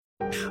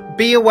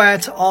Be aware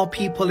to all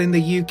people in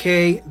the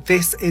UK,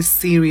 this is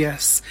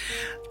serious.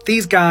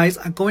 These guys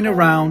are going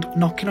around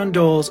knocking on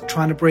doors,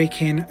 trying to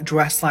break in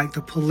dressed like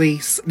the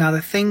police. Now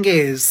the thing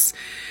is,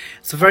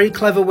 it's a very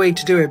clever way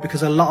to do it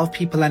because a lot of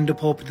people end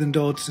up opening the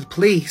door to the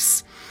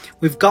police.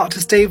 We've got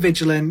to stay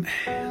vigilant,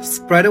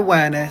 spread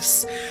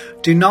awareness,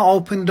 do not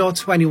open the door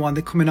to anyone.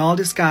 They come in all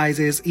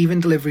disguises, even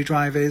delivery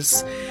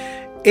drivers.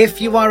 If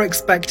you are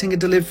expecting a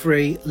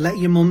delivery, let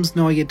your mums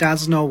know, your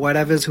dads know,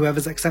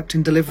 whoever's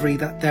accepting delivery,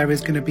 that there is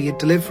going to be a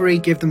delivery.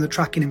 Give them the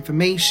tracking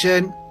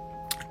information.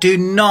 Do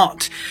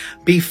not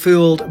be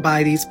fooled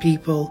by these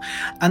people.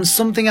 And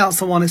something else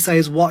I want to say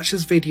is watch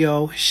this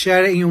video,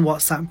 share it in your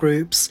WhatsApp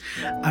groups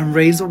and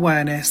raise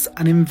awareness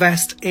and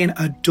invest in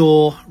a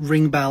door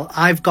ring bell.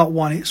 I've got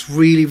one. It's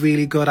really,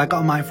 really good. I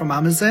got mine from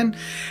Amazon.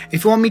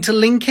 If you want me to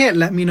link it,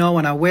 let me know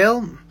and I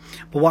will.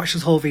 But watch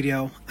this whole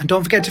video. And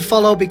don't forget to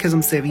follow because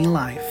I'm saving your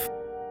life.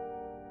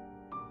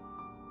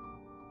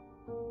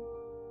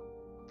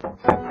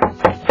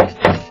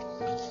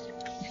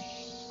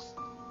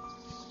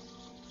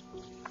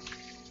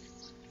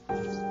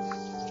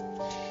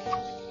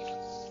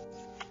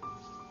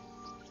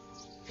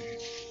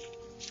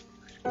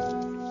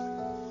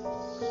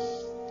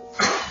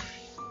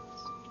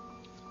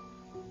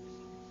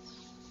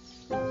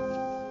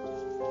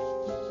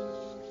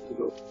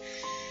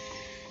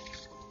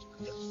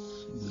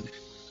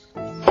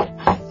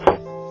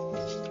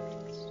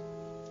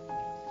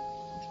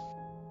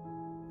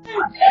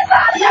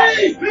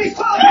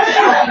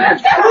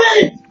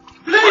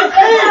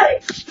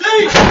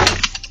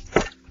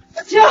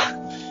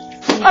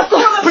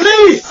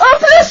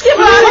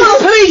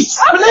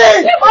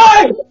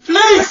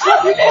 Please!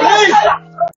 Please!